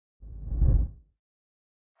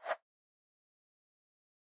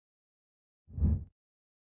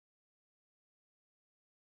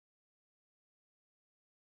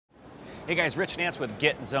Hey guys, Rich Nance with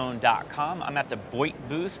GetZone.com. I'm at the Boyt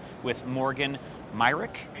booth with Morgan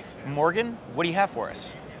Myrick. Morgan, what do you have for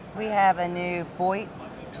us? We have a new Boyt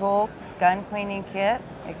tool gun cleaning kit.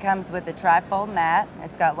 It comes with a trifold mat.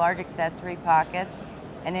 It's got large accessory pockets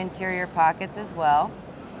and interior pockets as well.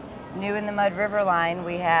 New in the Mud River line,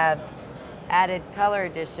 we have added color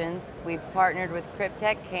additions. We've partnered with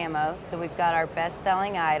Cryptek Camo, so we've got our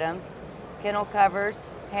best-selling items: kennel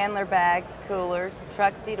covers, handler bags, coolers,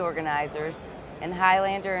 truck seat organizers, and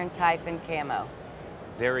Highlander and Typhon camo.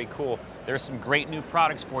 Very cool. There's some great new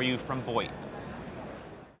products for you from Boyt.